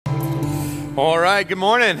All right, good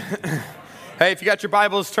morning. Hey, if you got your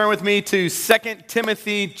Bibles, turn with me to 2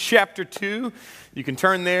 Timothy chapter 2. You can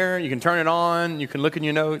turn there, you can turn it on, you can look in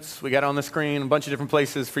your notes. We got it on the screen, a bunch of different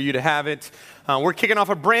places for you to have it. We're kicking off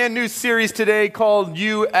a brand new series today called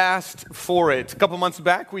You Asked For It. A couple months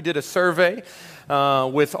back, we did a survey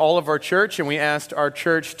with all of our church, and we asked our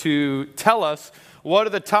church to tell us what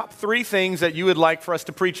are the top 3 things that you would like for us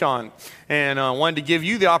to preach on? And I wanted to give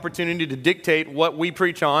you the opportunity to dictate what we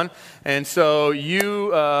preach on. And so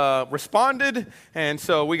you responded, and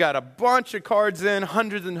so we got a bunch of cards in,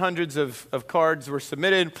 hundreds and hundreds of cards were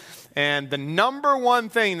submitted. And the number one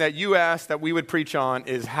thing that you asked that we would preach on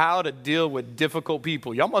is how to deal with difficult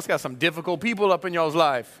people. Y'all must got some difficult people up in y'all's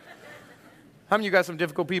life. How many of you got some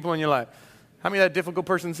difficult people in your life? How many of that difficult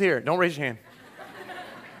person's here? Don't raise your hand.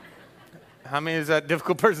 How many is that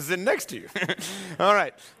difficult person sitting next to you? All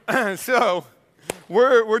right. So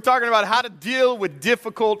we're talking about how to deal with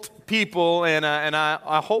difficult people, and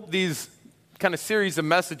I hope these kind of series of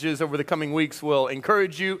messages over the coming weeks will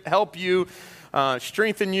encourage you, help you,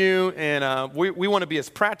 strengthen you, and we want to be as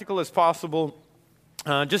practical as possible.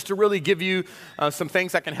 Just to really give you some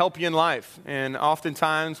things that can help you in life. And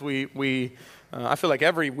oftentimes I feel like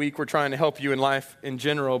every week we're trying to help you in life in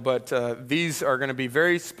general, but these are going to be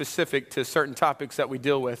very specific to certain topics that we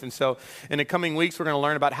deal with. And so in the coming weeks, we're going to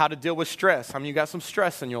learn about how to deal with stress. How many of you got some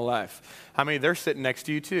stress in your life? How many they're sitting next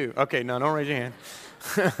to you too? Okay, no, don't raise your hand.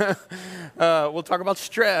 We'll talk about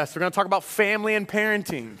stress. We're going to talk about family and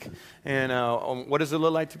parenting. And what does it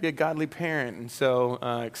look like to be a godly parent? And so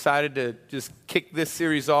excited to just kick this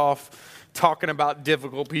series off talking about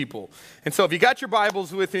difficult people. And so if you got your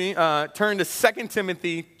Bibles with me, turn to 2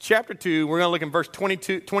 Timothy chapter 2. We're going to look in verse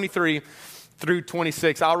 23 through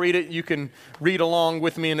 26. I'll read it. You can read along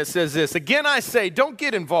with me. And it says this: "Again I say, don't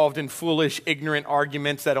get involved in foolish, ignorant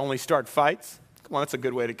arguments that only start fights." Come on, that's a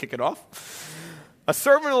good way to kick it off. "A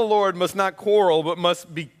servant of the Lord must not quarrel, but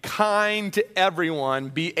must be kind to everyone,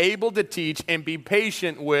 be able to teach, and be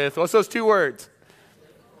patient with," what's those 2 words?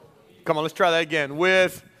 Come on, let's try that again.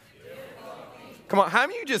 Come on, how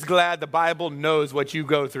many of you just glad the Bible knows what you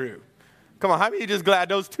go through? Come on, how many of you just glad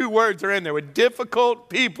those 2 words are in there, with difficult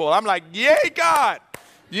people? I'm like, yay, God,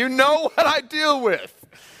 you know what I deal with.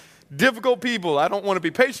 Difficult people. I don't want to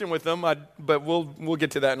be patient with them, but we'll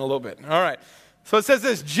get to that in a little bit. All right. So it says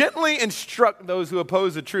this: "Gently instruct those who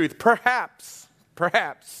oppose the truth. Perhaps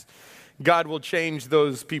God will change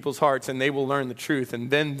those people's hearts and they will learn the truth, and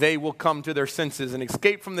then they will come to their senses and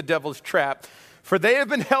escape from the devil's trap. For they have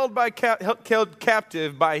been held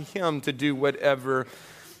captive by him to do whatever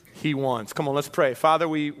he wants." Come on, let's pray. Father,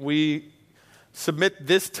 we submit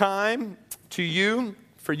this time to you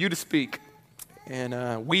for you to speak.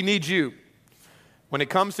 And we need you. When it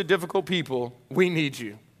comes to difficult people, we need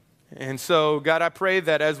you. And so, God, I pray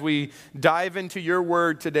that as we dive into your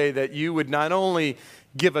word today, that you would not only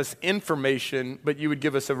give us information, but you would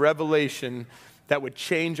give us a revelation that would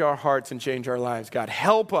change our hearts and change our lives. God,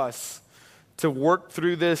 help us to work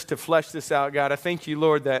through this, to flesh this out. God, I thank you,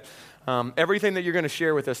 Lord, that everything that you're going to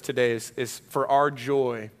share with us today is for our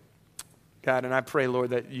joy. God, and I pray,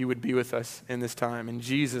 Lord, that you would be with us in this time. In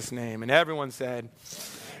Jesus' name. And everyone said,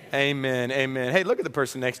 amen, amen. Hey, look at the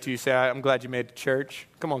person next to you. Say, "I'm glad you made it to church."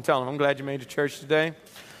 Come on, tell them, "I'm glad you made it to church today."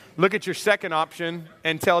 Look at your second option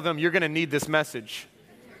and tell them, "You're going to need this message."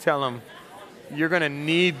 Tell them, "You're going to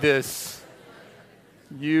need this."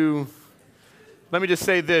 Let me just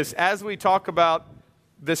say this. As we talk about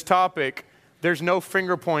this topic, there's no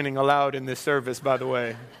finger pointing allowed in this service, by the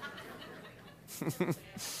way.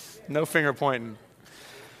 No finger pointing.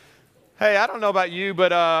 Hey, I don't know about you,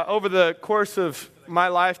 but over the course of my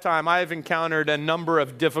lifetime, I have encountered a number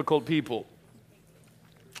of difficult people.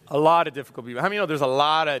 A lot of difficult people. How many know there's a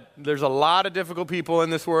lot of difficult people in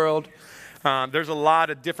this world? There's a lot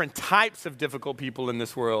of different types of difficult people in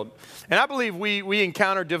this world. And I believe we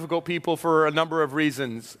encounter difficult people for a number of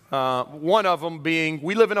reasons. One of them being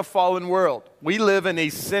we live in a fallen world. We live in a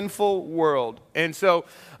sinful world. And so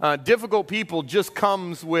difficult people just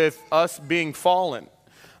comes with us being fallen.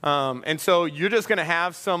 And so you're just going to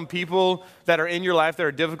have some people that are in your life that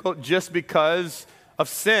are difficult just because of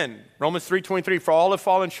sin. Romans 3:23, "For all have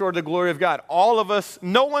fallen short of the glory of God." All of us,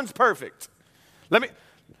 no one's perfect.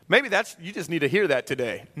 Maybe you just need to hear that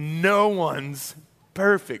today. No one's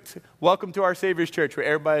perfect. Welcome to our Savior's Church, where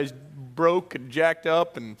everybody's broke and jacked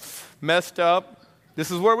up and messed up.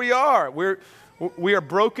 This is where we are. We are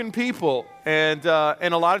broken people. And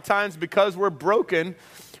a lot of times because we're broken,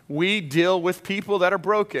 we deal with people that are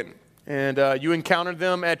broken. And you encounter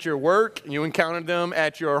them at your work, you encounter them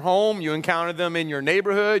at your home, you encounter them in your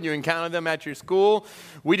neighborhood, you encounter them at your school.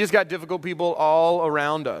 We just got difficult people all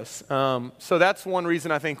around us. So that's one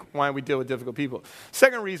reason I think why we deal with difficult people.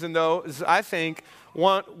 Second reason, though, is I think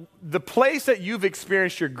the place that you've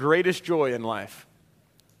experienced your greatest joy in life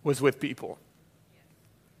was with people.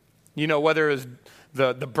 You know, whether it was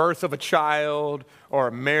the birth of a child or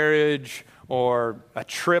a marriage or a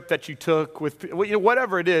trip that you took with,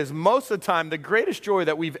 whatever it is, most of the time, the greatest joy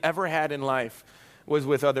that we've ever had in life was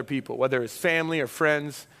with other people, whether it's family or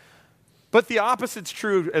friends. But the opposite's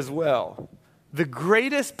true as well. The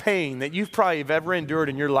greatest pain that you've probably ever endured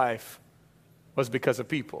in your life was because of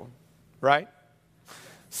people, right?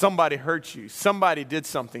 Somebody hurt you. Somebody did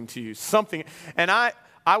something to you. And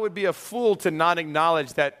I would be a fool to not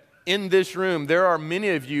acknowledge that in this room, there are many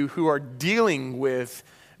of you who are dealing with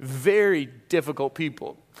very difficult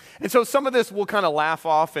people. And so some of this we'll kind of laugh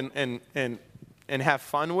off and have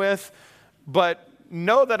fun with, but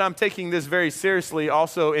know that I'm taking this very seriously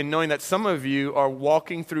also in knowing that some of you are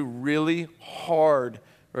walking through really hard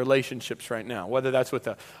relationships right now, whether that's with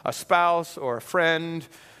a spouse or a friend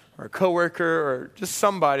or a coworker or just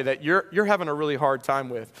somebody that you're having a really hard time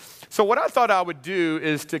with. So what I thought I would do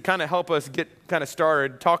is to kind of help us get kind of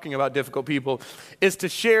started talking about difficult people is to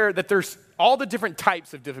share that there's all the different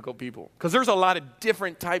types of difficult people, because there's a lot of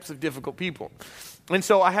different types of difficult people. And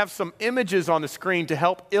so I have some images on the screen to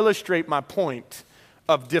help illustrate my point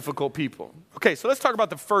of difficult people. Okay, so let's talk about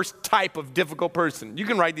the first type of difficult person. You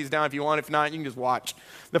can write these down if you want. If not, you can just watch.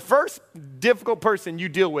 The first difficult person you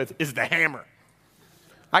deal with is the hammer.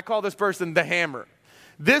 I call this person the hammer.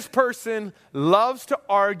 This person loves to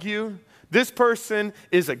argue. This person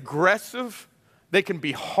is aggressive. They can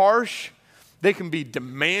be harsh. They can be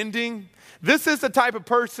demanding. This is the type of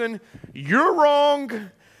person, you're wrong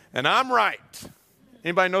and I'm right.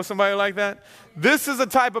 Anybody know somebody like that? This is the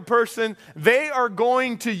type of person, they are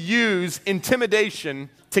going to use intimidation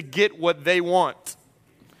to get what they want.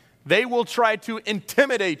 They will try to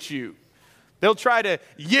intimidate you. They'll try to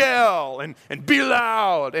yell and be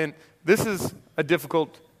loud. And this is a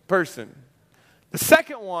difficult person. The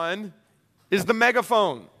second one is the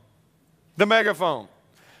megaphone. The megaphone.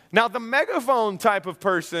 Now, the megaphone type of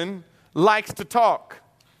person likes to talk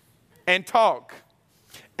and talk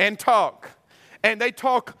and talk. And they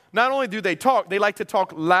talk, not only do they talk, they like to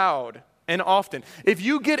talk loud and often. If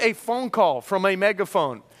you get a phone call from a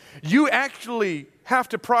megaphone, you actually have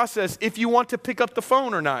to process if you want to pick up the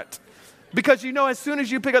phone or not. Because you know, as soon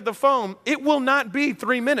as you pick up the phone, it will not be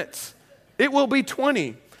 3 minutes. It will be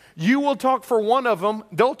 20. You will talk for one of them,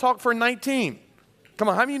 they'll talk for 19. Come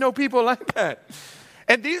on, how many of you know people like that?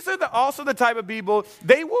 And these are also the type of people,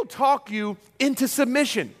 they will talk you into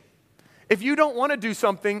submission. If you don't want to do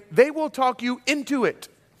something, they will talk you into it.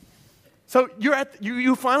 So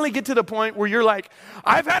you finally get to the point where you're like,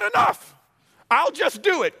 I've had enough. I'll just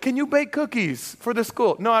do it. Can you bake cookies for the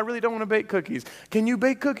school? No, I really don't want to bake cookies. Can you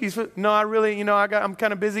bake cookies? No, I really, I'm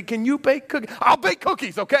kind of busy. Can you bake cookies? I'll bake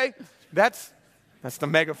cookies, okay? That's the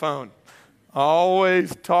megaphone.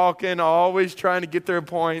 Always talking, always trying to get their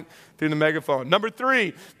point through the megaphone. Number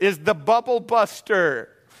 3 is the bubble buster.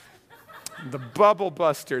 The bubble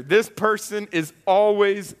buster. This person is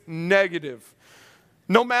always negative.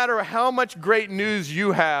 No matter how much great news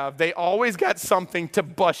you have, they always got something to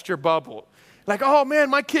bust your bubble. Like, oh man,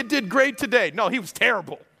 my kid did great today. No, he was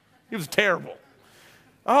terrible. He was terrible.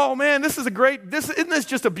 Oh man, isn't this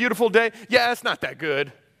just a beautiful day? Yeah, it's not that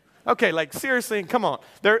good. Okay, like seriously, come on.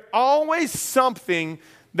 There's always something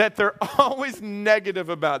that they're always negative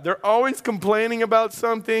about. They're always complaining about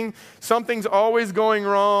something. Something's always going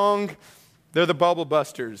wrong. They're the bubble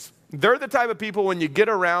busters. They're the type of people when you get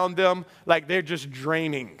around them, like they're just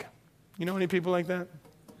draining. You know any people like that?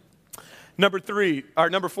 Number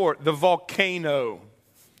 4, the volcano.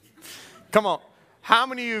 Come on. How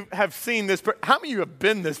many of you have seen this? How many of you have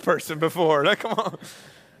been this person before? Like, come on.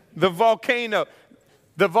 The volcano.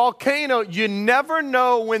 The volcano, you never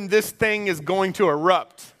know when this thing is going to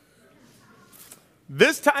erupt.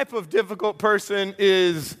 This type of difficult person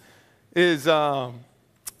is you're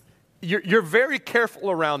very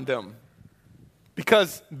careful around them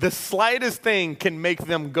because the slightest thing can make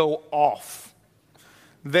them go off.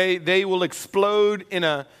 They will explode in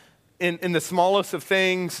the smallest of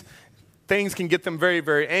things. Things can get them very,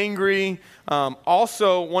 very angry.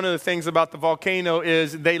 Also, one of the things about the volcano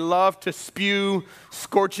is they love to spew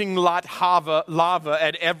scorching lava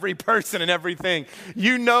at every person and everything.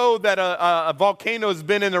 You know that a volcano has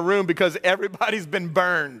been in a room because everybody's been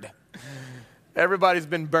burned. Everybody's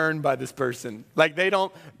been burned by this person. Like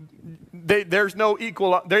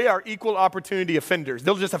they are equal opportunity offenders.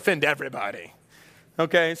 They'll just offend everybody.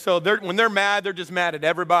 Okay, so when they're mad, they're just mad at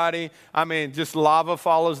everybody. I mean, just lava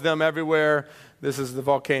follows them everywhere. This is the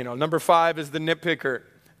volcano. Number 5 is the nitpicker.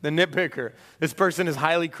 The nitpicker. This person is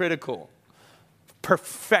highly critical.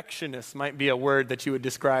 Perfectionist might be a word that you would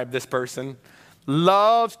describe this person.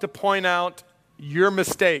 Loves to point out your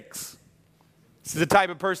mistakes. This is the type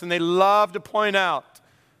of person, they love to point out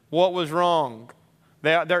what was wrong.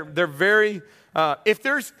 They're very, if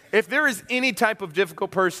there is any type of difficult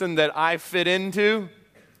person that I fit into,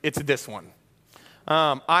 it's this one.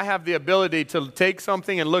 I have the ability to take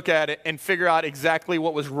something and look at it and figure out exactly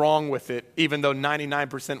what was wrong with it, even though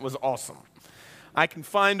 99% was awesome. I can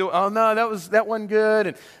find, oh no, that wasn't good.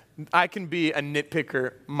 And I can be a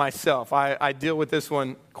nitpicker myself. I deal with this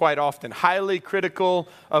one quite often. Highly critical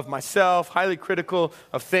of myself, highly critical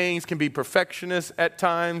of things, can be perfectionist at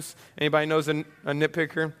times. Anybody knows a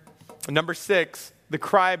nitpicker? Number 6, the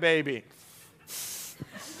crybaby.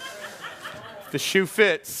 The shoe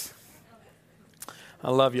fits.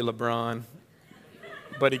 I love you, LeBron.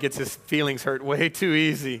 But he gets his feelings hurt way too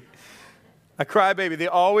easy. A crybaby, they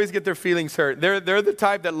always get their feelings hurt. They're the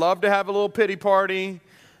type that love to have a little pity party.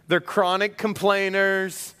 They're chronic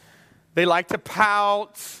complainers. They like to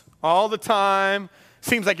pout all the time.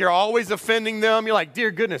 Seems like you're always offending them. You're like,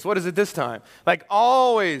 dear goodness, what is it this time? Like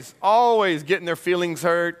always getting their feelings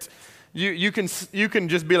hurt. You can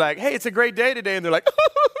just be like, hey, it's a great day today. And they're like,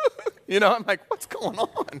 I'm like, what's going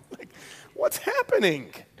on? Like, what's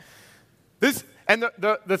happening? And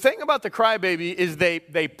the thing about the crybaby is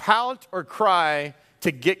they pout or cry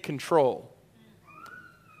to get control.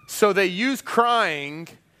 So they use crying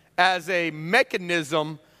as a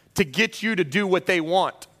mechanism to get you to do what they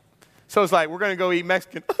want. So it's like, we're going to go eat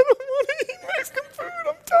Mexican. I don't want to eat Mexican food.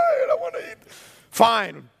 I'm tired. I want to eat.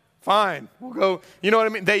 Fine. We'll go. You know what I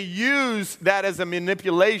mean? They use that as a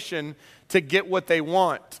manipulation to get what they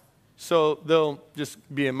want. So they'll just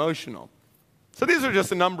be emotional. So these are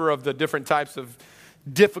just a number of the different types of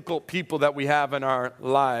difficult people that we have in our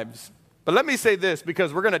lives. But let me say this,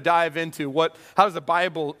 because we're going to dive into how does the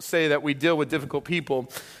Bible say that we deal with difficult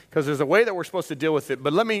people? Because there's a way that we're supposed to deal with it.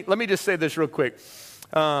 But let me just say this real quick.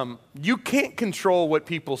 You can't control what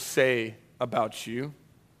people say about you.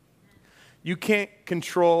 You can't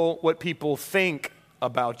control what people think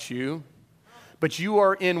about you. But you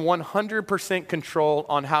are in 100% control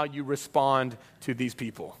on how you respond to these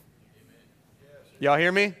people. Y'all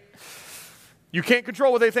hear me? You can't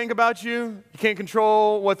control what they think about you. You can't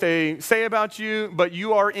control what they say about you, but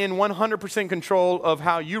you are in 100% control of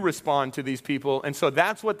how you respond to these people. And so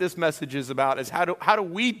that's what this message is about, is how do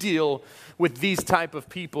we deal with these type of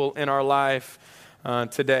people in our life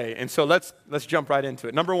today. And so let's jump right into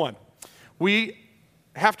it. Number 1, we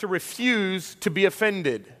have to refuse to be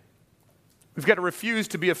offended. We've got to refuse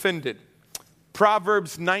to be offended.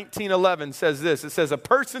 Proverbs 19:11 says this. It says, a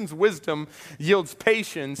person's wisdom yields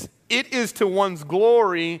patience. It is to one's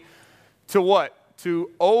glory to what?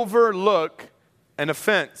 To overlook an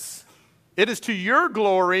offense. It is to your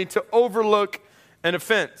glory to overlook an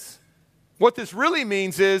offense. What this really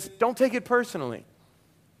means is, don't take it personally.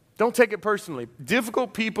 Don't take it personally.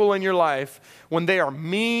 Difficult people in your life, when they are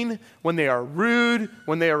mean, when they are rude,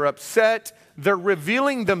 when they are upset, they're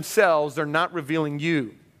revealing themselves. They're not revealing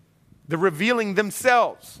you. They're revealing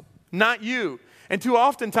themselves, not you. And too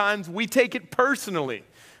oftentimes, we take it personally.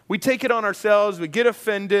 We take it on ourselves. We get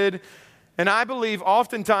offended. And I believe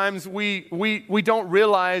oftentimes we don't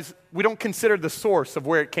realize, we don't consider the source of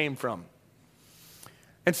where it came from.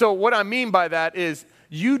 And so what I mean by that is,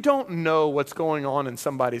 you don't know what's going on in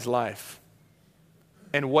somebody's life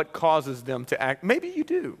and what causes them to act. Maybe you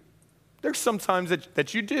do. There's some times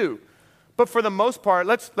that you do. But for the most part,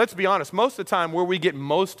 let's be honest, most of the time where we get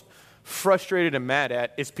most frustrated and mad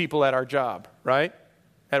at is people at our job, right?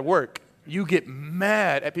 At work. You get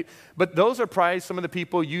mad at people. But those are probably some of the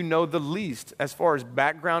people you know the least as far as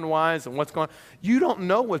background-wise and what's going on. You don't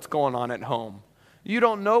know what's going on at home. You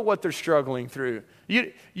don't know what they're struggling through.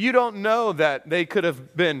 You don't know that they could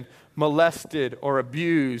have been molested or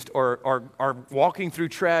abused or walking through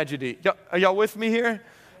tragedy. Are y'all with me here?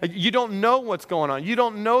 You don't know what's going on. You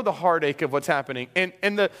don't know the heartache of what's happening.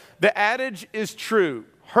 And the adage is true.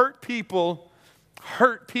 Hurt people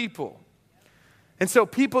hurt people. And so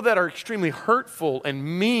people that are extremely hurtful and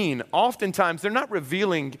mean, oftentimes they're not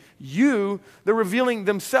revealing you, they're revealing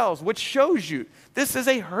themselves, which shows you this is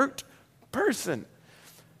a hurt person.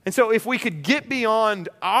 And so if we could get beyond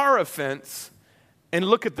our offense and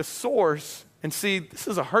look at the source and see this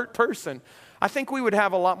is a hurt person, I think we would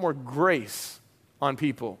have a lot more grace on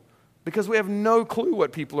people. because we have no clue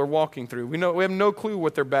what people are walking through. We have no clue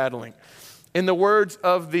what they're battling. In the words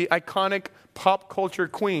of the iconic pop culture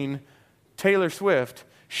queen, Taylor Swift,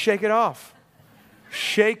 shake it off.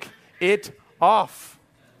 Shake it off.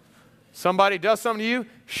 Somebody does something to you,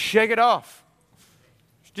 shake it off.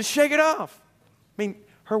 Just shake it off. I mean,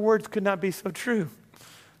 her words could not be so true.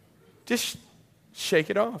 Just shake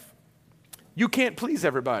it off. You can't please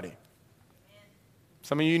everybody.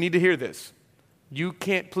 Some of you need to hear this. You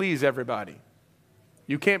can't please everybody.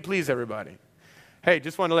 You can't please everybody. Hey,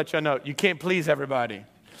 just want to let you know, you can't please everybody.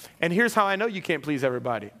 And here's how I know you can't please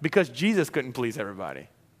everybody. Because Jesus couldn't please everybody.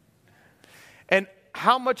 And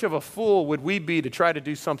how much of a fool would we be to try to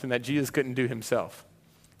do something that Jesus couldn't do himself?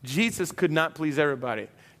 Jesus could not please everybody.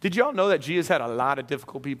 Did y'all know that Jesus had a lot of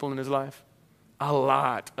difficult people in his life? A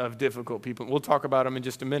lot of difficult people. We'll talk about them in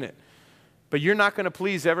just a minute. But you're not going to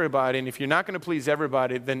please everybody. And if you're not going to please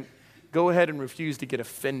everybody, then go ahead and refuse to get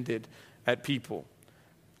offended at people.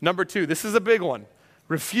 Number 2, this is a big one.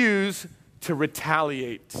 Refuse to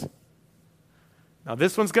retaliate. Now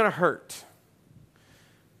this one's going to hurt.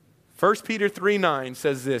 1 Peter 3:9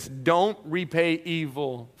 says this, don't repay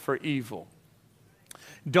evil for evil.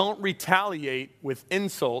 Don't retaliate with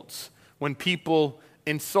insults when people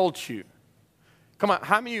insult you. Come on,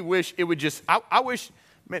 how many of you wish it would just, I wish,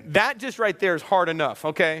 man, that just right there is hard enough,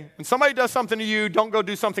 okay? When somebody does something to you, don't go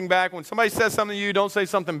do something back. When somebody says something to you, don't say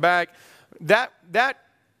something back.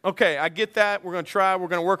 Okay, I get that. We're going to try. We're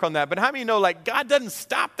going to work on that. But how many of you know, like, God doesn't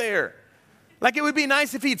stop there? Like, it would be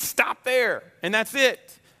nice if he'd stop there, and that's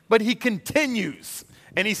it. But he continues,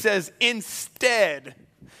 and he says, instead.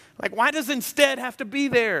 Like, why does instead have to be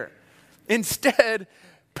there? Instead,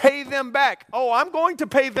 pay them back. Oh, I'm going to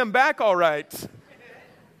pay them back, all right.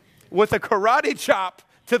 With a karate chop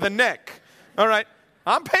to the neck. All right,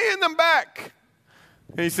 I'm paying them back.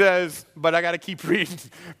 And he says, but I got to keep reading.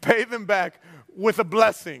 Pay them back with a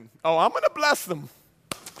blessing. Oh, I'm going to bless them.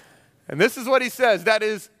 And this is what he says. That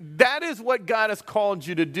is what God has called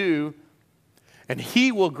you to do. And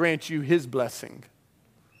he will grant you his blessing.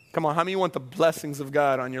 Come on, how many of you want the blessings of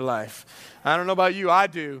God on your life? I don't know about you, I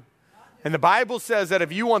do. And the Bible says that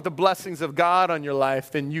if you want the blessings of God on your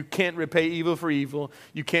life, then you can't repay evil for evil.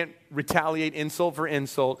 You can't retaliate insult for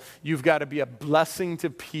insult. You've got to be a blessing to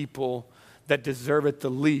people that deserve it the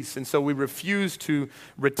least. And so we refuse to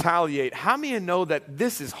retaliate. How many of you know that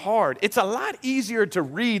this is hard? It's a lot easier to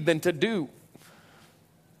read than to do.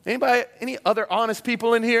 Anybody, any other honest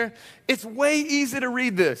people in here? It's way easier to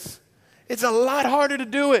read this. It's a lot harder to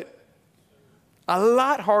do it. A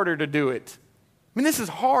lot harder to do it. I mean, this is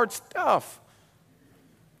hard stuff.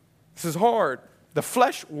 This is hard. The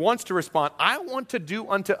flesh wants to respond. I want to do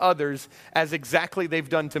unto others as exactly they've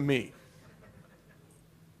done to me.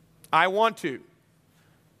 I want to.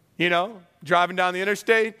 You know, driving down the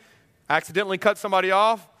interstate, accidentally cut somebody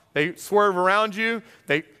off. They swerve around you.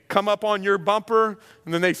 They come up on your bumper,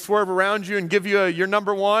 and then they swerve around you and give you your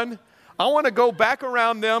number one. I want to go back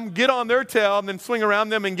around them, get on their tail, and then swing around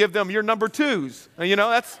them and give them your number twos. You know,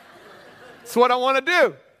 that's what I want to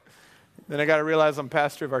do. Then I got to realize I'm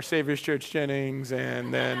pastor of Our Savior's Church Jennings,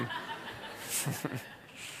 and then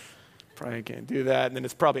probably can't do that. And then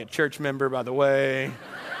it's probably a church member, by the way.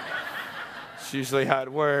 It's usually how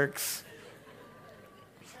it works.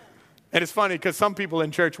 And it's funny because some people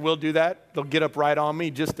in church will do that. They'll get up right on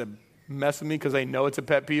me just to mess with me because they know it's a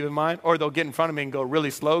pet peeve of mine. Or they'll get in front of me and go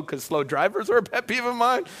really slow because slow drivers are a pet peeve of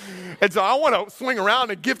mine. And so I want to swing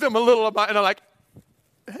around and give them a little of my, and I'm like,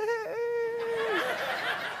 hey.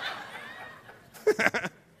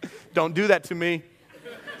 Don't do that to me.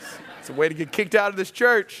 It's a way to get kicked out of this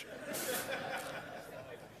church.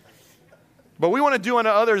 But we want to do unto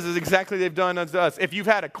others as exactly they've done unto us. If you've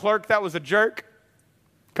had a clerk that was a jerk,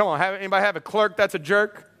 come on, anybody have a clerk that's a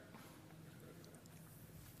jerk?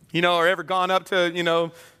 You know, or ever gone up to, you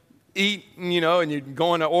know, eat, you know, and you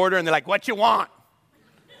go in to order and they're like, what you want?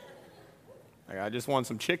 Like, I just want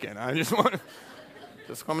some chicken. I just want,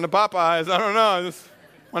 just coming to Popeyes. I don't know. I just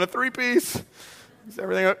want a 3-piece. Is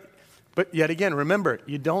everything. But yet again, remember,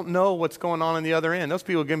 you don't know what's going on the other end. Those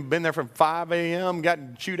people have been there from 5 a.m.,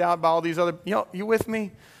 gotten chewed out by all these other, you know, you with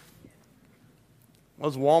me?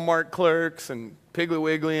 Those Walmart clerks and Piggly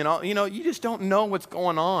Wiggly and all, you know, you just don't know what's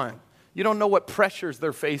going on. You don't know what pressures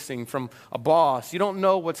they're facing from a boss. You don't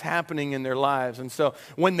know what's happening in their lives. And so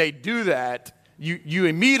when they do that, you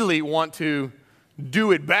immediately want to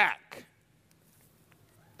do it back.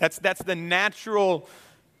 That's the natural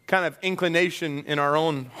kind of inclination in our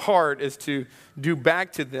own heart, is to do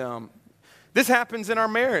back to them. This happens in our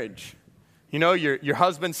marriage. You know, your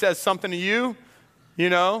husband says something to you, you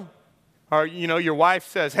know, Or, your wife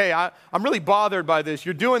says, hey, I'm really bothered by this.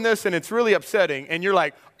 You're doing this and it's really upsetting. And you're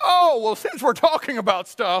like, oh, well, since we're talking about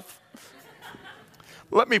stuff,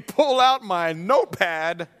 let me pull out my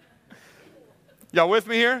notepad. Y'all with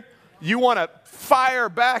me here? You want to fire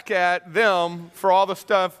back at them for all the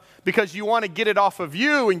stuff because you want to get it off of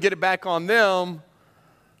you and get it back on them.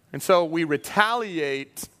 And so we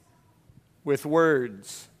retaliate with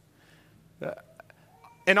words.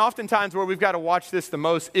 And oftentimes where we've got to watch this the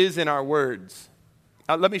most is in our words.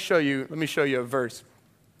 Let me show you a verse.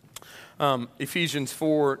 Ephesians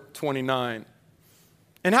 4:29.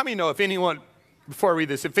 And how many know before I read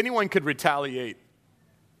this, if anyone could retaliate,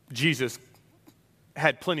 Jesus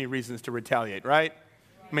had plenty of reasons to retaliate, right?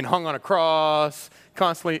 I mean, hung on a cross,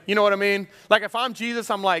 constantly, you know what I mean? Like if I'm Jesus,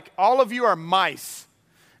 I'm like, all of you are mice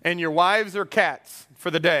and your wives are cats for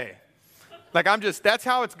the day. Like that's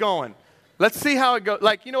how it's going. Let's see how it goes.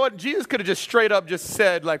 Like, you know what? Jesus could have just straight up just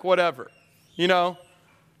said like whatever, I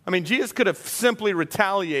mean, Jesus could have simply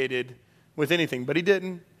retaliated with anything, but he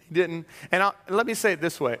didn't. And let me say it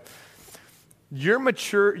this way. Your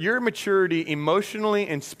maturity emotionally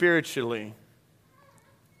and spiritually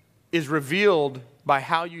is revealed by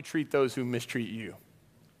how you treat those who mistreat you.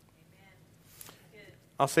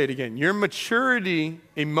 I'll say it again. Your maturity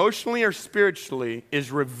emotionally or spiritually is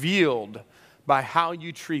revealed by how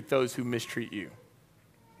you treat those who mistreat you.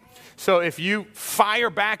 So if you fire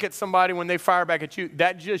back at somebody when they fire back at you,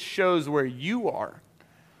 that just shows where you are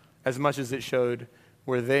as much as it showed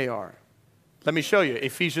where they are. Let me show you.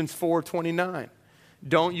 Ephesians 4:29.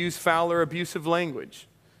 Don't use foul or abusive language.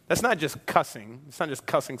 That's not just cussing. It's not just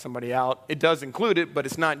cussing somebody out. It does include it, but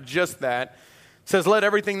it's not just that. It says, let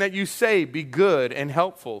everything that you say be good and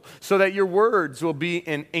helpful, so that your words will be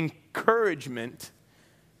an encouragement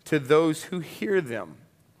to those who hear them.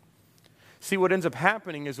 See, what ends up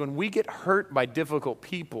happening is when we get hurt by difficult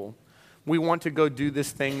people, we want to go do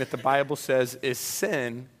this thing that the Bible says is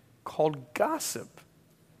sin called gossip.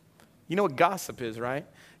 You know what gossip is, right?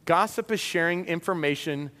 Gossip is sharing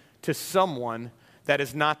information to someone that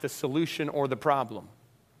is not the solution or the problem.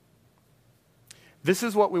 This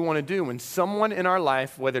is what we want to do when someone in our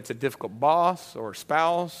life, whether it's a difficult boss or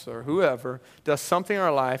spouse or whoever, does something in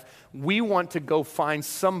our life, we want to go find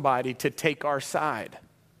somebody to take our side,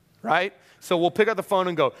 right? So we'll pick up the phone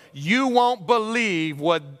and go, you won't believe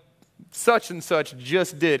what such and such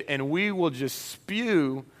just did. And we will just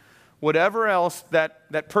spew whatever else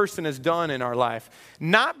that person has done in our life.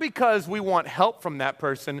 Not because we want help from that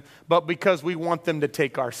person, but because we want them to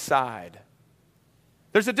take our side.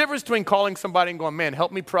 There's a difference between calling somebody and going, man,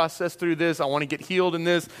 help me process through this. I want to get healed in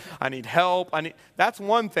this. I need help. That's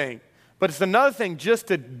one thing. But it's another thing just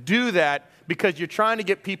to do that because you're trying to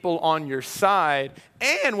get people on your side.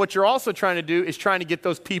 And what you're also trying to do is trying to get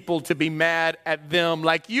those people to be mad at them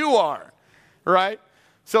like you are, right?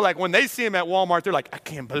 So like when they see him at Walmart, they're like, I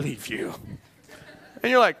can't believe you.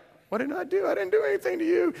 And you're like, what did I do? I didn't do anything to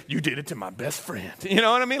you. You did it to my best friend. You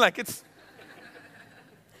know what I mean? Like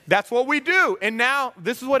that's what we do. And now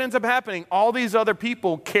this is what ends up happening. All these other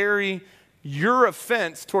people carry your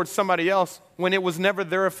offense towards somebody else when it was never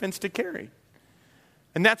their offense to carry.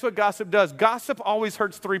 And that's what gossip does. Gossip always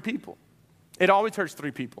hurts three people. It always hurts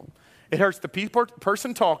three people. It hurts the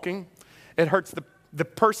person talking, it hurts the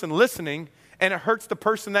person listening, and it hurts the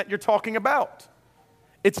person that you're talking about.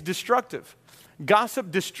 It's destructive.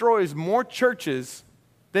 Gossip destroys more churches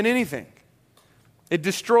than anything. It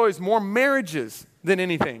destroys more marriages than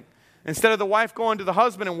anything. Instead of the wife going to the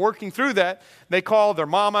husband and working through that, they call their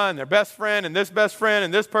mama and their best friend and this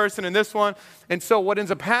person and this one. And so what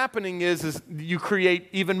ends up happening is you create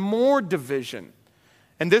even more division.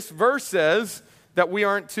 And this verse says that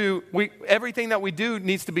everything that we do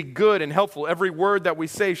needs to be good and helpful. Every word that we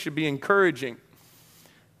say should be encouraging.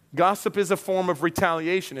 Gossip is a form of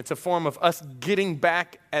retaliation. It's a form of us getting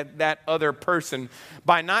back at that other person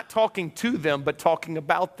by not talking to them, but talking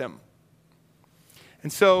about them.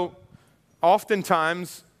 And so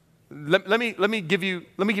oftentimes, let me give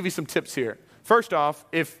you some tips here. First off,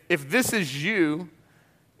 if this is you,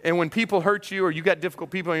 and when people hurt you or you got difficult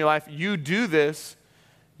people in your life, you do this,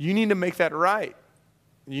 you need to make that right.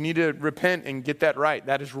 You need to repent and get that right.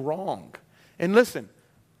 That is wrong. And listen,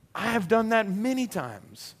 I have done that many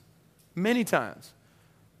times. Many times.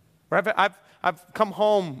 I've come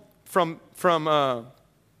home from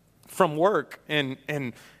work and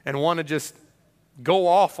want to just go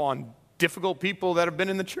off on difficult people that have been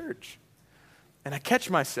in the church. And I catch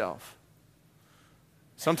myself.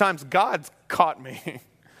 Sometimes God's caught me.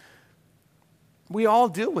 We all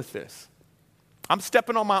deal with this. I'm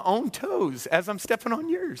stepping on my own toes as I'm stepping on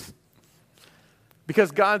yours.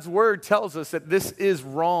 Because God's word tells us that this is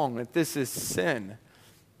wrong, that this is sin.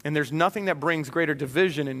 And there's nothing that brings greater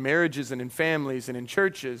division in marriages and in families and in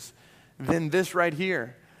churches than this right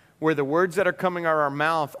here, where the words that are coming out of our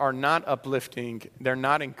mouth are not uplifting, they're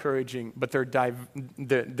not encouraging, but they're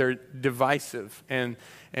divisive, and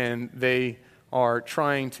they are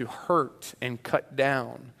trying to hurt and cut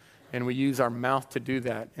down, and we use our mouth to do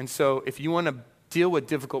that. And so if you want to deal with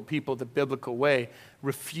difficult people the biblical way,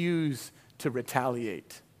 refuse to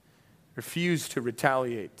retaliate. Refuse to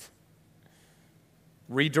retaliate.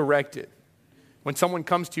 Redirect it. When someone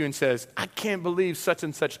comes to you and says, I can't believe such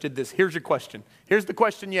and such did this, here's your question. Here's the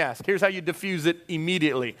question you ask. Here's how you diffuse it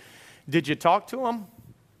immediately. Did you talk to them?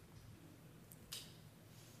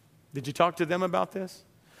 Did you talk to them about this?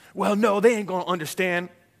 Well, no, they ain't going to understand.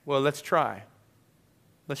 Well, let's try.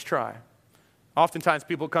 Let's try. Oftentimes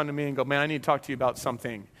people come to me and go, man, I need to talk to you about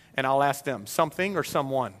something. And I'll ask them, something or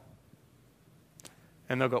someone?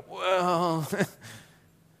 And they'll go, well...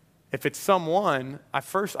 If it's someone,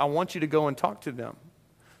 I want you to go and talk to them.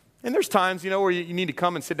 And there's times, where you need to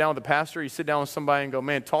come and sit down with the pastor. You sit down with somebody and go,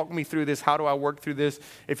 man, talk me through this. How do I work through this?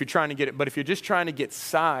 If you're trying to get it. But if you're just trying to get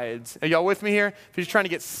sides, are y'all with me here? If you're just trying to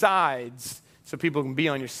get sides so people can be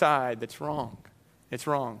on your side, that's wrong. It's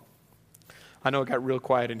wrong. I know it got real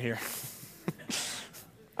quiet in here.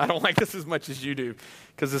 I don't like this as much as you do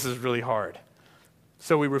because this is really hard.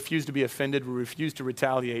 So we refuse to be offended. We refuse to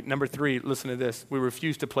retaliate. Number 3, listen to this. We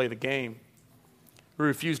refuse to play the game. We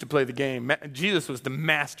refuse to play the game. Jesus was the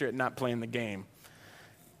master at not playing the game.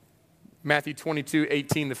 Matthew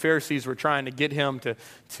 22:18, the Pharisees were trying to get him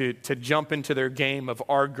to jump into their game of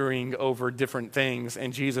arguing over different things.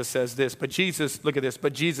 And Jesus says this, look at this,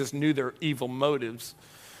 but Jesus knew their evil motives.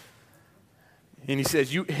 And he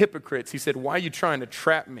says, you hypocrites, he said, why are you trying to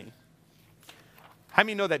trap me? How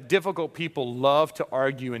many know that difficult people love to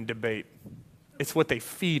argue and debate? It's what they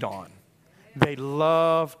feed on. They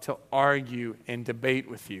love to argue and debate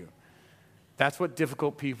with you. That's what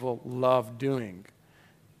difficult people love doing.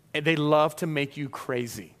 And they love to make you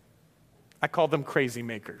crazy. I call them crazy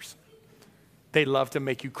makers. They love to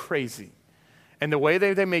make you crazy. And the way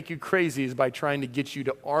they make you crazy is by trying to get you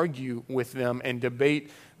to argue with them and debate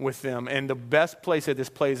with them. And the best place that this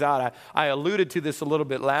plays out, I alluded to this a little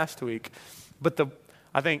bit last week, but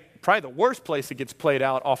I think probably the worst place it gets played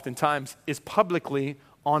out oftentimes is publicly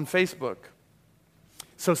on Facebook.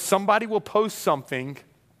 So somebody will post something,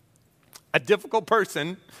 a difficult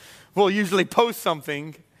person will usually post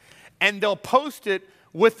something, and they'll post it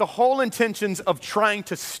with the whole intentions of trying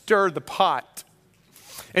to stir the pot.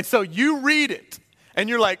 And so you read it, and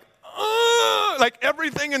you're like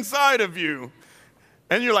everything inside of you.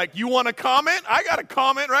 And you're like, you want to comment? I got a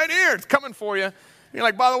comment right here. It's coming for you. You're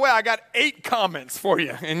like, by the way, I got 8 comments for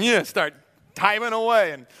you. And you start typing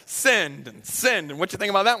away and send. And what you think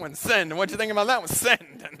about that one? Send. And what you think about that one? Send.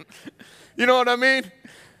 And you know what I mean?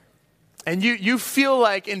 And you feel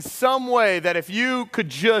like in some way that if you could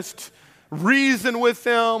just reason with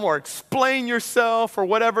them or explain yourself or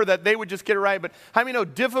whatever, that they would just get it right. But how many know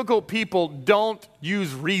difficult people don't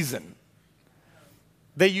use reason?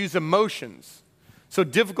 They use emotions. So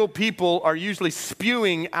difficult people are usually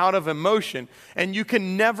spewing out of emotion, and you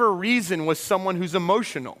can never reason with someone who's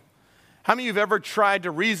emotional. How many of you have ever tried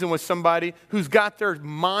to reason with somebody who's got their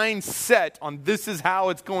mind set on this is how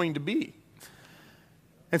it's going to be?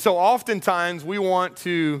 And so oftentimes we want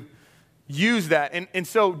to use that. And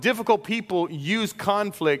so difficult people use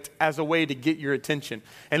conflict as a way to get your attention.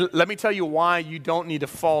 And let me tell you why you don't need to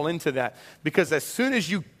fall into that. Because as soon as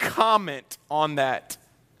you comment on that,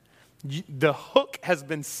 the hook has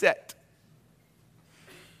been set.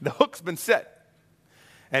 The hook's been set.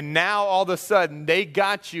 And now all of a sudden, they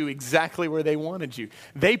got you exactly where they wanted you.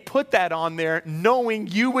 They put that on there knowing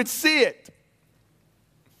you would see it.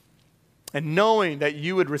 And knowing that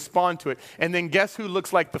you would respond to it. And then guess who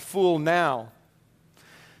looks like the fool now?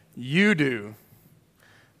 You do.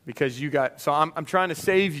 Because you got, so I'm trying to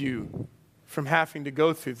save you from having to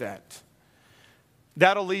go through that.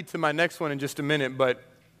 That'll lead to my next one in just a minute, but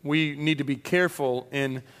we need to be careful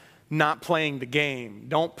in not playing the game.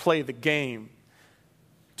 Don't play the game.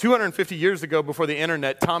 250 years ago, before the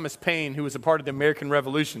internet, Thomas Paine, who was a part of the American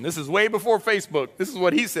Revolution, this is way before Facebook, this is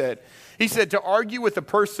what he said. He said, to argue with a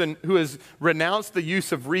person who has renounced the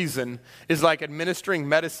use of reason is like administering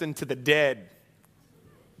medicine to the dead.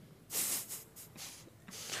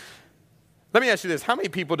 Let me ask you this. How many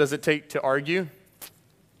people does it take to argue?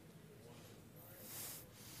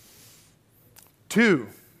 2.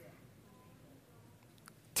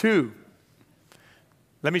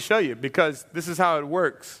 Let me show you, because this is how it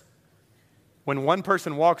works. When one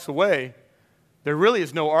person walks away, There really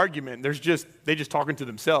is no argument. They just talking to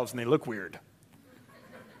themselves and they look weird.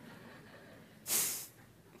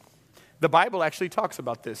 The Bible actually talks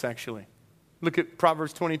about this, actually. Look at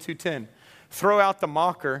Proverbs 22:10. Throw out the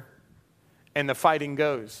mocker and the fighting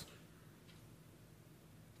goes.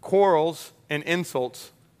 Quarrels and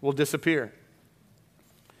insults will disappear.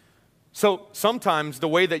 So sometimes the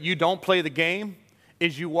way that you don't play the game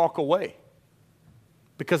is you walk away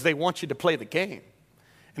because they want you to play the game.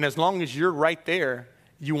 And as long as you're right there,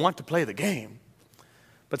 you want to play the game.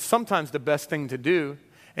 But sometimes the best thing to do,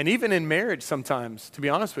 and even in marriage sometimes, to be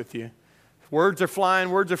honest with you, words are flying,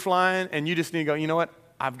 and you just need to go, you know what?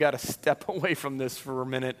 I've got to step away from this for a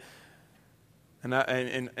minute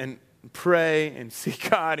and pray and see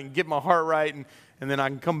God and get my heart right, and then I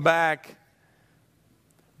can come back.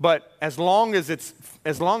 But as long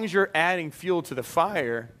as you're adding fuel to the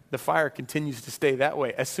fire continues to stay that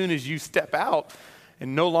way. As soon as you step out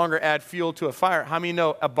and no longer add fuel to a fire, how many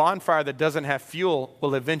know a bonfire that doesn't have fuel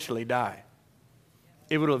will eventually die?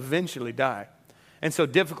 It will eventually die. And so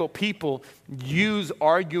difficult people use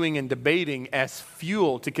arguing and debating as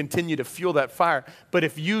fuel to continue to fuel that fire. But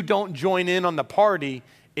if you don't join in on the party,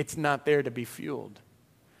 it's not there to be fueled.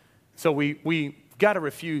 So we got to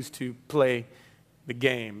refuse to play the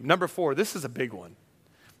game. Number 4, this is a big one.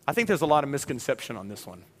 I think there's a lot of misconception on this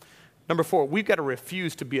one. Number 4, we've got to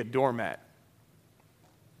refuse to be a doormat.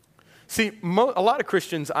 See, a lot of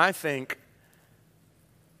Christians, I think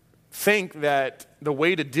that the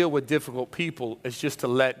way to deal with difficult people is just to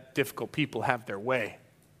let difficult people have their way.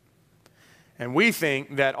 And we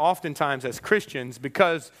think that oftentimes as Christians,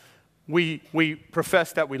 because we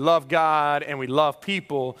profess that we love God and we love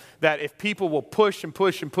people, that if people will push and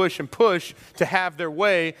push and push and push to have their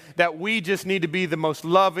way, that we just need to be the most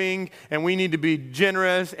loving and we need to be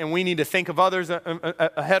generous and we need to think of others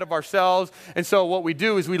ahead of ourselves. And so what we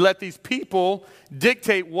do is we let these people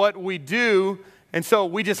dictate what we do, and so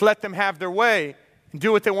we just let them have their way and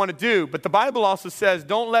do what they want to do. But the Bible also says,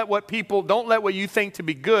 don't let what you think to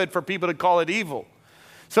be good for people to call it evil.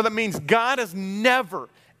 So that means God has never,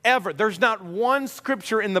 ever, there's not one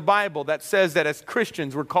scripture in the Bible that says that as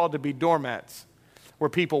Christians we're called to be doormats where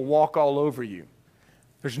people walk all over you.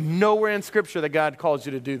 There's nowhere in scripture that God calls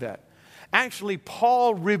you to do that. Actually,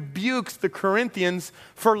 Paul rebukes the Corinthians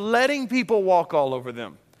for letting people walk all over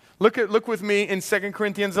them. Look with me in 2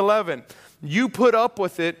 Corinthians 11. You put up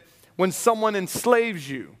with it when someone enslaves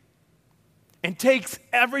you and takes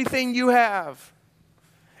everything you have.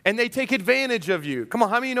 And they take advantage of you. Come on,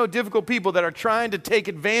 how many of you know difficult people that are trying to take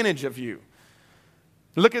advantage of you?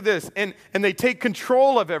 Look at this. And they take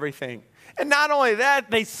control of everything. And not only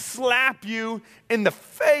that, they slap you in the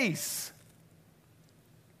face.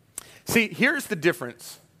 See, here's the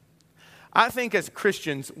difference. I think as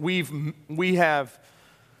Christians, we have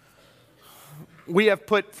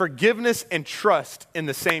put forgiveness and trust in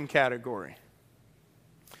the same category.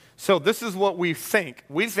 So this is what we think.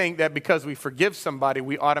 We think that because we forgive somebody,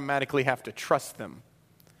 we automatically have to trust them.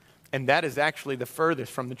 And that is actually the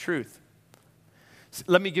furthest from the truth. So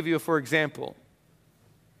let me give you for example.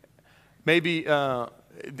 Maybe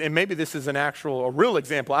this is a real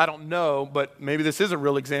example. I don't know, but maybe this is a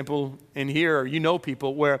real example in here, or you know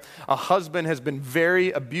people where a husband has been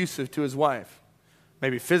very abusive to his wife.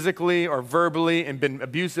 Maybe physically or verbally, and been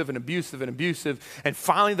abusive. And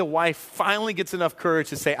finally the wife gets enough courage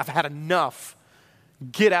to say, I've had enough.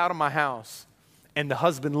 Get out of my house. And the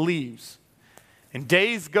husband leaves. And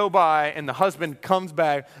days go by and the husband comes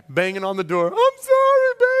back banging on the door. I'm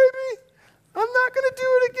sorry, baby. I'm not going to do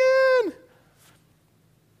it again.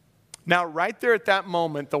 Now, right there at that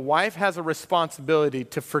moment, the wife has a responsibility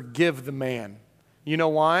to forgive the man. You know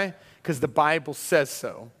why? Because the Bible says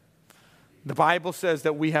so. The Bible says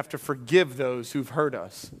that we have to forgive those who've hurt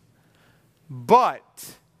us.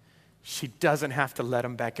 But she doesn't have to let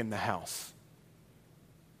them back in the house.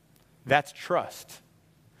 That's trust.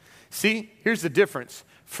 See, here's the difference.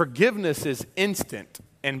 Forgiveness is instant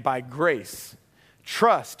and by grace.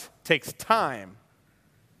 Trust takes time.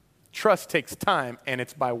 Trust takes time and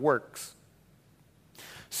it's by works.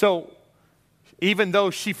 So even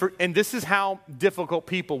though and this is how difficult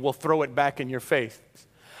people will throw it back in your face.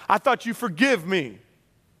 I thought you forgive me.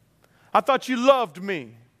 I thought you loved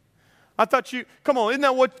me. Come on, isn't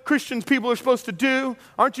that what Christian people are supposed to do?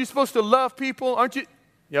 Aren't you supposed to love people?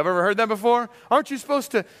 You ever heard that before? Aren't you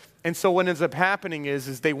supposed to? And so what ends up happening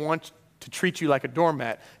is they want to treat you like a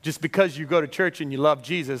doormat. Just because you go to church and you love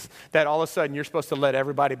Jesus, that all of a sudden you're supposed to let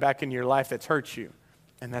everybody back into your life that's hurt you.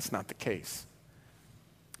 And that's not the case.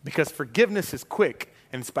 Because forgiveness is quick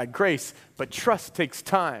and it's by grace, but trust takes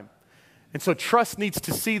time. And so trust needs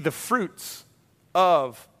to see the fruits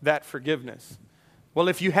of that forgiveness. Well,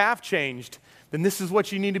 if you have changed, then this is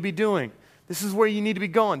what you need to be doing. This is where you need to be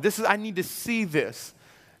going. I need to see this.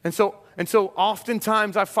 And so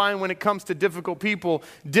oftentimes I find when it comes to difficult people,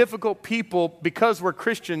 because we're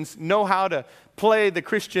Christians, know how to play the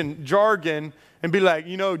Christian jargon and be like,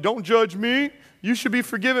 don't judge me. You should be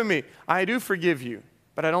forgiving me. I do forgive you,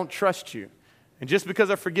 but I don't trust you. And just because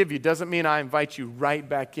I forgive you doesn't mean I invite you right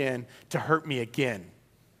back in to hurt me again.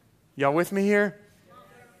 Y'all with me here?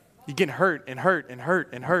 You get hurt and hurt and hurt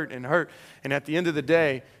and hurt and hurt. And at the end of the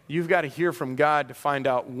day, you've got to hear from God to find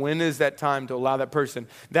out when is that time to allow that person.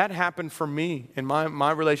 That happened for me in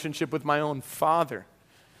my relationship with my own father.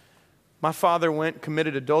 My father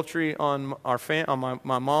committed adultery on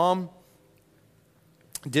my mom,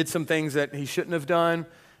 did some things that he shouldn't have done.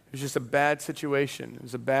 It was just a bad situation. It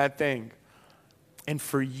was a bad thing. And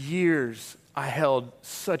for years, I held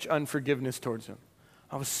such unforgiveness towards him.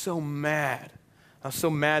 I was so mad. I was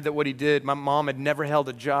so mad that what he did, my mom had never held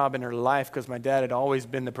a job in her life because my dad had always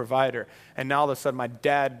been the provider. And now all of a sudden my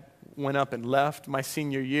dad went up and left my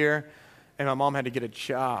senior year and my mom had to get a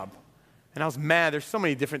job. And I was mad. There's so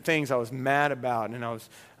many different things I was mad about, and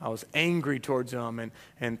I was angry towards him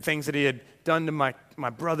and things that he had done to my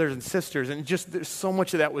brothers and sisters. And just there's so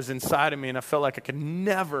much of that was inside of me, and I felt like I could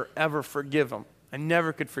never, ever forgive him. I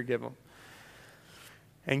never could forgive him.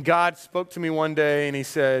 And God spoke to me one day and he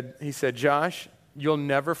said, Josh, you'll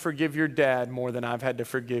never forgive your dad more than I've had to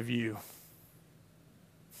forgive you.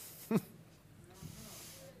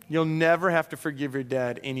 You'll never have to forgive your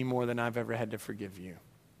dad any more than I've ever had to forgive you.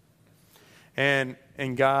 And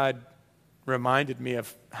God reminded me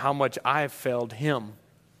of how much I've failed him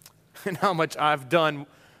and how much I've done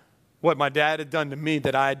what my dad had done to me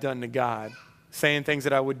that I had done to God. Saying things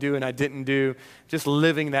that I would do and I didn't do, just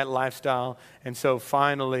living that lifestyle. And so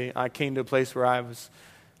finally I came to a place where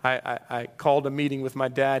I called a meeting with my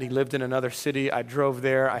dad. He lived in another city. I drove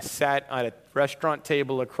there. I sat at a restaurant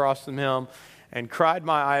table across from him and cried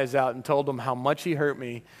my eyes out and told him how much he hurt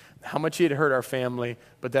me, how much he had hurt our family,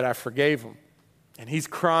 but that I forgave him. And he's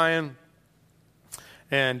crying.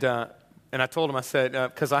 And I told him, I said,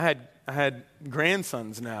 because I had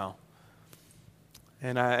grandsons now.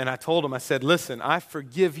 And I told him, I said, listen, I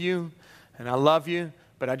forgive you and I love you,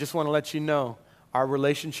 but I just want to let you know our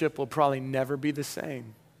relationship will probably never be the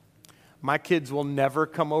same. My kids will never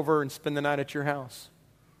come over and spend the night at your house.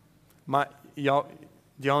 Do y'all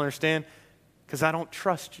understand? Because I don't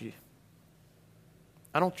trust you.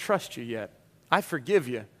 I don't trust you yet. I forgive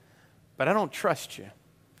you, but I don't trust you.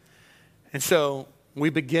 And so we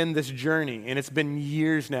begin this journey, and it's been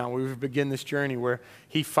years now we've begun this journey where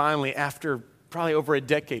he finally, after probably over a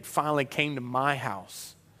decade, finally came to my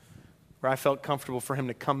house where I felt comfortable for him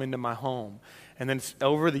to come into my home. And then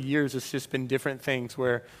over the years, it's just been different things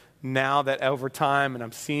where now that over time, and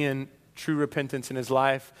I'm seeing true repentance in his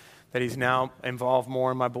life, that he's now involved more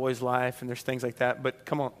in my boy's life, and there's things like that. But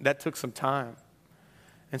come on, that took some time.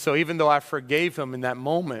 And so even though I forgave him in that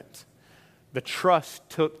moment, the trust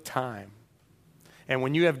took time. And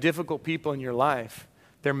when you have difficult people in your life,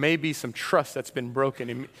 there may be some trust that's been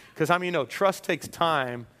broken. Because trust takes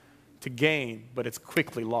time to gain, but it's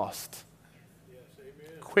quickly lost. Yes,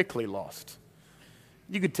 amen. Quickly lost.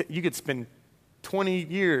 You could spend 20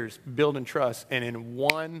 years building trust, and in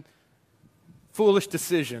one foolish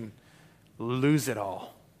decision, lose it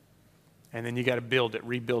all. And then you got to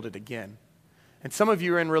rebuild it again. And some of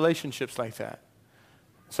you are in relationships like that.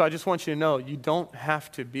 So I just want you to know, you don't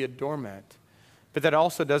have to be a doormat. But that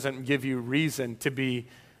also doesn't give you reason to be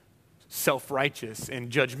self-righteous and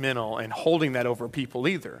judgmental and holding that over people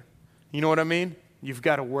either. You know what I mean? You've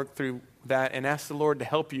got to work through that and ask the Lord to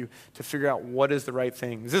help you to figure out what is the right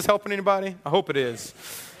thing. Is this helping anybody? I hope it is.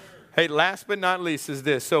 Hey, last but not least is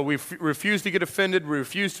this. So we refuse to get offended. We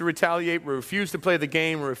refuse to retaliate. We refuse to play the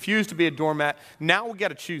game. We refuse to be a doormat. Now we got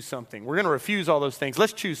to choose something. We're going to refuse all those things.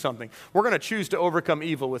 Let's choose something. We're going to choose to overcome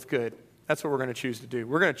evil with good. That's what we're going to choose to do.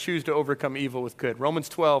 We're going to choose to overcome evil with good. Romans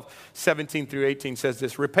 12:17-18 says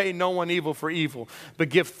this: repay no one evil for evil, but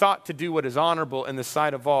give thought to do what is honorable in the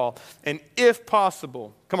sight of all. And if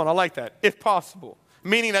possible, come on, I like that. If possible,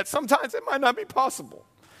 meaning that sometimes it might not be possible,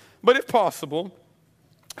 but if possible,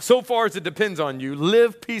 so far as it depends on you,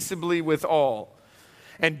 live peaceably with all.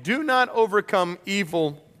 And do not overcome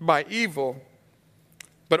evil by evil,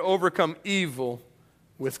 but overcome evil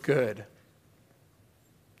with good.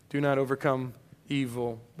 Do not overcome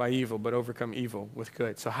evil by evil, but overcome evil with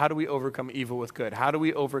good. So how do we overcome evil with good? How do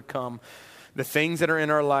we overcome the things that are in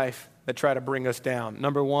our life that try to bring us down?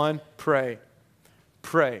 Number one, pray.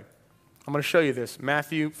 Pray. I'm going to show you this.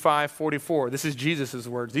 Matthew 5:44. This is Jesus'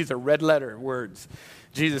 words. These are red letter words.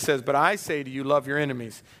 Jesus says, but I say to you, love your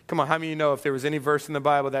enemies. Come on, how many of you know if there was any verse in the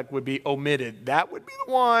Bible that would be omitted, that would be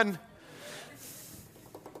the one?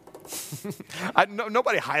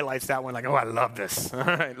 Nobody highlights that one like, oh, I love this. All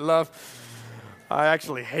right, love. I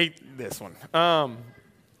actually hate this one.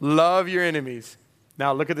 Love your enemies.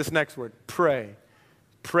 Now look at this next word, pray.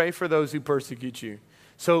 Pray for those who persecute you.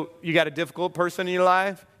 So you got a difficult person in your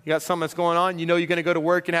life. You got something that's going on. You know you're going to go to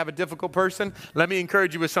work and have a difficult person. Let me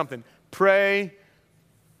encourage you with something. Pray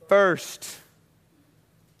first.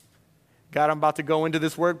 God, I'm about to go into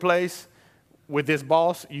this workplace with this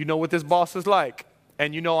boss. You know what this boss is like.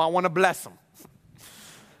 And you know I want to bless him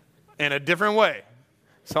in a different way.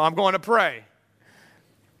 So I'm going to pray.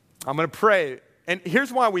 I'm going to pray. And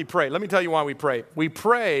here's why we pray. Let me tell you why we pray. We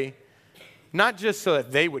pray not just so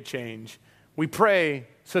that they would change. We pray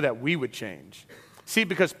so that we would change. See,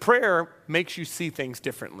 because prayer makes you see things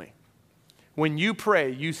differently. When you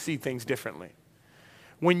pray, you see things differently.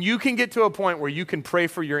 When you can get to a point where you can pray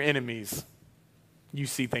for your enemies, you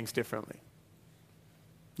see things differently.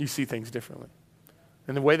 You see things differently.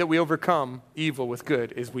 And the way that we overcome evil with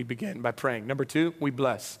good is we begin by praying. Number 2, we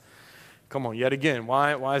bless. Come on, yet again,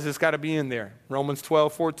 why has this got to be in there? Romans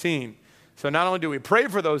 12:14. So not only do we pray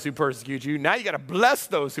for those who persecute you, now you got to bless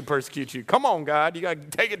those who persecute you. Come on, God, you got to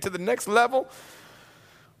take it to the next level.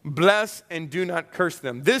 Bless and do not curse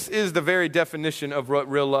them. This is the very definition of what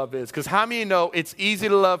real love is. Because how many know it's easy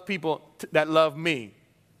to love people that love me?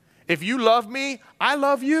 If you love me, I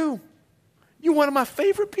love you. You're one of my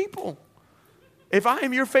favorite people. If I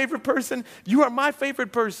am your favorite person, you are my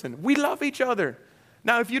favorite person. We love each other.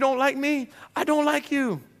 Now, if you don't like me, I don't like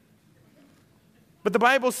you. But the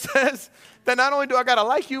Bible says that not only do I got to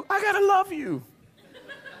like you, I got to love you.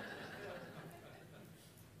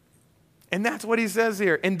 And that's what he says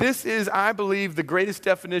here. And this is, I believe, the greatest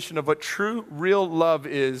definition of what true, real love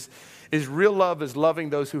is real love is loving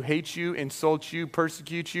those who hate you, insult you,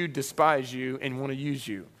 persecute you, despise you, and want to use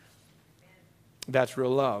you. That's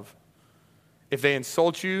real love. If they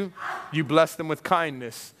insult you, you bless them with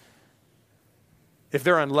kindness. If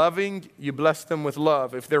they're unloving, you bless them with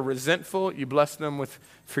love. If they're resentful, you bless them with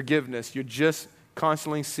forgiveness. You're just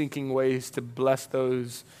constantly seeking ways to bless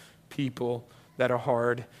those people that are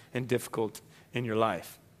hard and difficult in your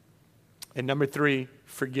life. And number 3,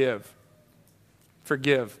 forgive.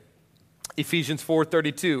 Forgive. Ephesians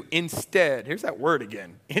 4:32. Instead, here's that word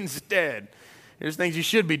again. Instead. Here's things you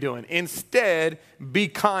should be doing. Instead, be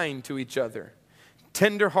kind to each other,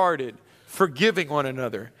 tender-hearted, forgiving one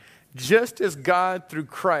another, just as God through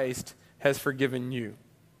Christ has forgiven you.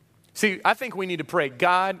 See, I think we need to pray,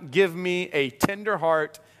 God, give me a tender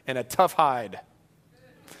heart and a tough hide.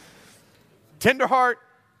 Tender heart,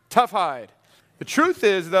 tough hide. The truth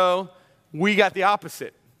is, though, we got the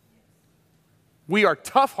opposite. We are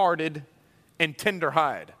tough-hearted and tender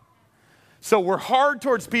hide. So we're hard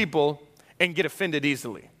towards people and get offended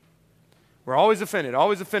easily. We're always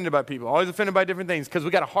offended by people, always offended by different things because we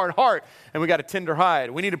got a hard heart and we got a tender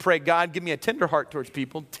hide. We need to pray, God, give me a tender heart towards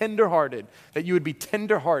people, tender-hearted, that you would be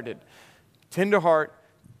tender-hearted. Tender heart,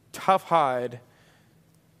 tough hide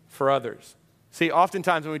for others. See,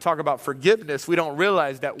 oftentimes when we talk about forgiveness, we don't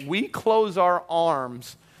realize that we close our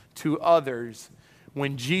arms to others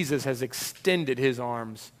when Jesus has extended his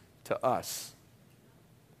arms to us.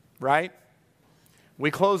 Right? We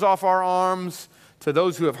close off our arms to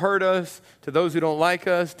those who have hurt us, to those who don't like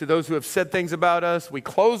us, to those who have said things about us. We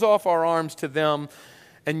close off our arms to them,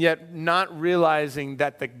 and yet not realizing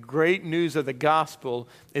that the great news of the gospel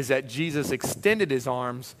is that Jesus extended his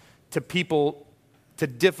arms to people, to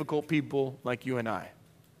difficult people like you and I.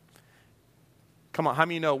 Come on, how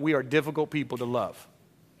many know we are difficult people to love?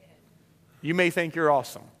 You may think you're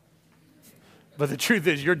awesome, but the truth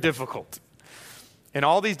is you're difficult. And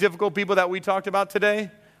all these difficult people that we talked about today,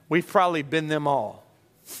 we've probably been them all.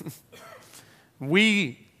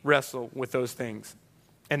 We wrestle with those things.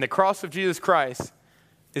 And the cross of Jesus Christ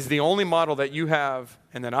is the only model that you have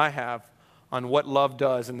and that I have on what love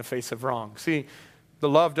does in the face of wrong. See, the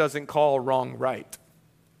love doesn't call wrong right.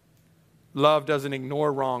 Love doesn't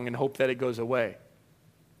ignore wrong and hope that it goes away.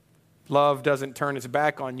 Love doesn't turn its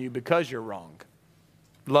back on you because you're wrong.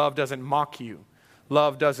 Love doesn't mock you.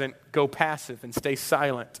 Love doesn't go passive and stay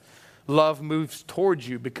silent. Love moves towards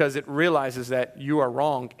you because it realizes that you are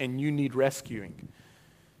wrong and you need rescuing.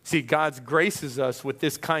 See, God graces us with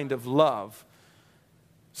this kind of love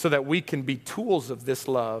so that we can be tools of this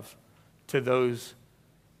love to those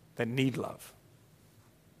that need love.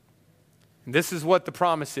 And this is what the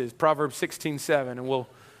promise is, Proverbs 16:7, and we'll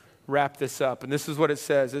wrap this up. And this is what it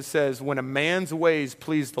says. It says, when a man's ways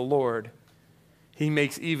please the Lord, he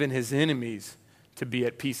makes even his enemies to be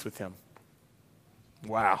at peace with him.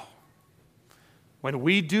 Wow. When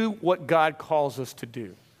we do what God calls us to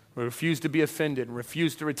do, we refuse to be offended, and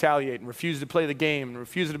refuse to retaliate, and refuse to play the game, and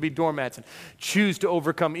refuse to be doormats, and choose to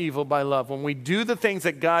overcome evil by love. When we do the things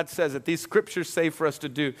that God says, that these scriptures say for us to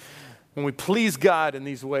do, when we please God in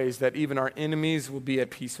these ways, that even our enemies will be at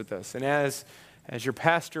peace with us. And as your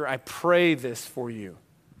pastor, I pray this for you.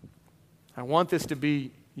 I want this to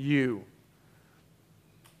be you.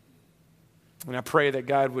 And I pray that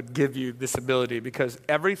God would give you this ability, because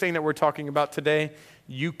everything that we're talking about today,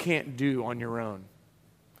 you can't do on your own.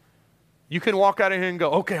 You can walk out of here and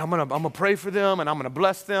go, okay, I'm gonna pray for them and I'm gonna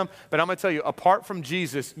bless them. But I'm gonna tell you, apart from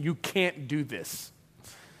Jesus, you can't do this.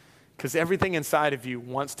 Because everything inside of you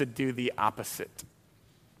wants to do the opposite.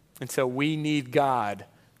 And so we need God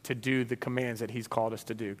to do the commands that he's called us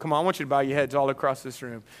to do. Come on, I want you to bow your heads all across this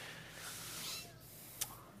room.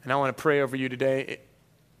 And I want to pray over you today.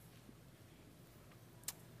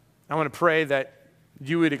 I want to pray that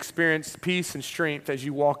you would experience peace and strength as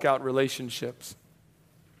you walk out relationships.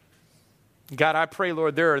 God, I pray,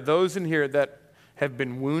 Lord, there are those in here that have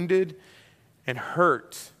been wounded and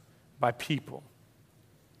hurt by people.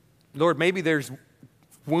 Lord, maybe there's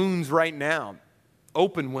wounds right now,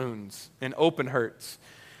 open wounds and open hurts.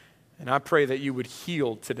 And I pray that you would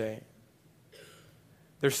heal today.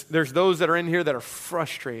 There's those that are in here that are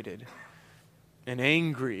frustrated and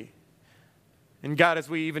angry. And God, as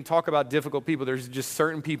we even talk about difficult people, there's just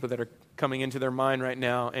certain people that are coming into their mind right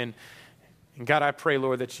now. And God, I pray,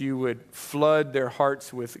 Lord, that you would flood their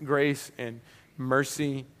hearts with grace and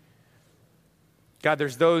mercy. God,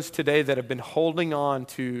 there's those today that have been holding on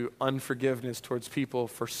to unforgiveness towards people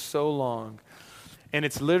for so long. And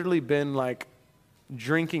it's literally been like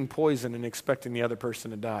drinking poison and expecting the other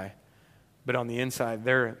person to die. But on the inside,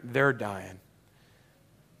 they're dying.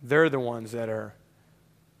 They're the ones that are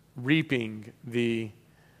reaping the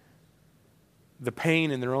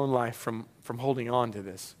pain in their own life from holding on to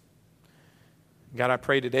this. God, I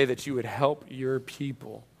pray today that you would help your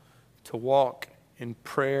people to walk in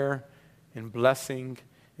prayer, in blessing,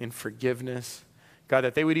 in forgiveness. God,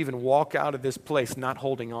 that they would even walk out of this place not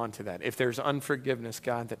holding on to that. If there's unforgiveness,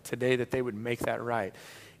 God, that today that they would make that right.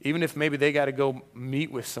 Even if maybe they got to go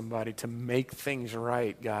meet with somebody to make things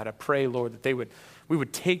right, God, I pray, Lord, that we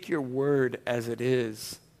would take your word as it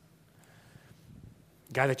is.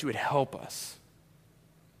 God, that you would help us.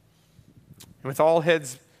 And with all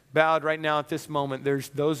heads bowed right now at this moment, there's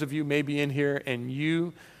those of you maybe in here and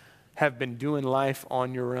you have been doing life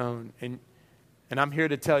on your own. And I'm here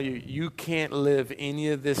to tell you, you can't live any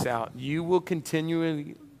of this out. You will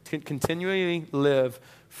continually live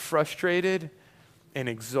frustrated and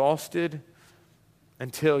exhausted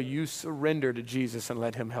until you surrender to Jesus and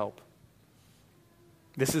let him help.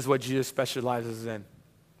 This is what Jesus specializes in.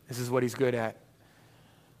 This is what he's good at.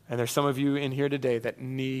 And there's some of you in here today that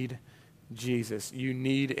need Jesus. You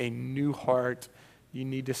need a new heart. You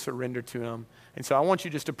need to surrender to him. And so I want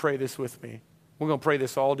you just to pray this with me. We're going to pray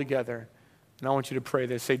this all together. And I want you to pray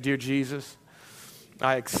this. Say, dear Jesus,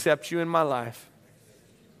 I accept you in my life.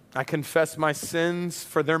 I confess my sins,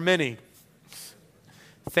 for they're many.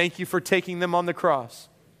 Thank you for taking them on the cross.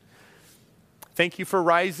 Thank you for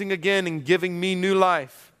rising again and giving me new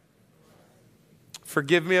life.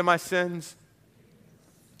 Forgive me of my sins.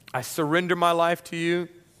 I surrender my life to you.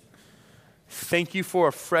 Thank you for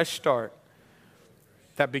a fresh start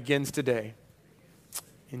that begins today.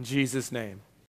 In Jesus' name.